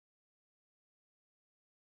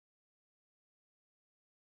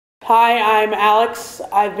Hi, I'm Alex.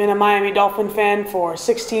 I've been a Miami Dolphin fan for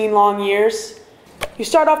 16 long years. You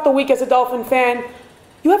start off the week as a Dolphin fan,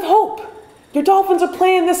 you have hope. Your Dolphins are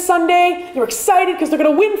playing this Sunday. You're excited because they're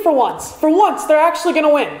going to win for once. For once, they're actually going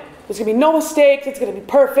to win. There's going to be no mistakes. It's going to be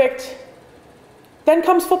perfect. Then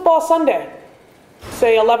comes football Sunday.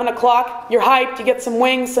 Say 11 o'clock, you're hyped, you get some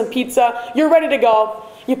wings, some pizza, you're ready to go.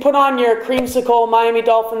 You put on your creamsicle Miami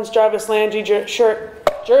Dolphins Jarvis Landry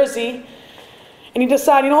jersey, and you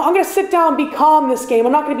decide, I'm going to sit down and be calm this game.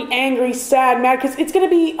 I'm not going to be angry, sad, mad, because it's going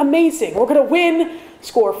to be amazing. We're going to win,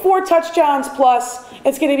 score 4 touchdowns plus.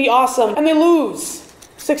 It's going to be awesome. And they lose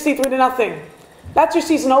 63-0. That's your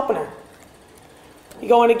season opener. You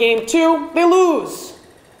go into game 2, they lose.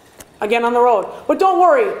 Again on the road. But don't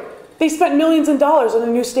worry, they spent millions of dollars on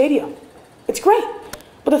a new stadium. It's great.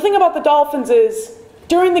 But the thing about the Dolphins is,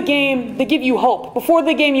 during the game, they give you hope. Before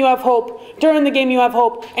the game, you have hope. During the game, you have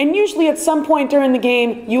hope. And usually at some point during the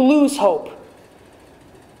game, you lose hope.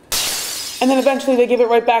 And then eventually they give it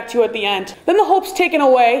right back to you at the end. Then the hope's taken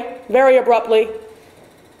away very abruptly.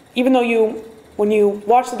 Even though when you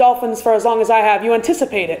watch the Dolphins for as long as I have, you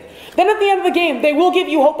anticipate it. Then at the end of the game, they will give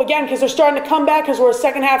you hope again because they're starting to come back because we're a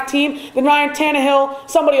second half team. Then Ryan Tannehill,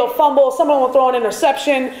 somebody will fumble, someone will throw an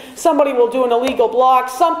interception, somebody will do an illegal block,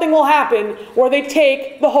 something will happen where they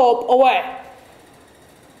take the hope away.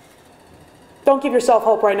 Don't give yourself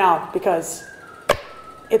hope right now because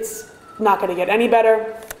it's not going to get any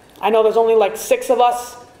better. I know there's only like 6 of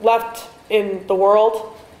us left in the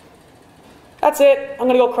world. That's it. I'm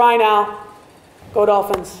going to go cry now. Go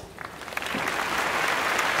Dolphins.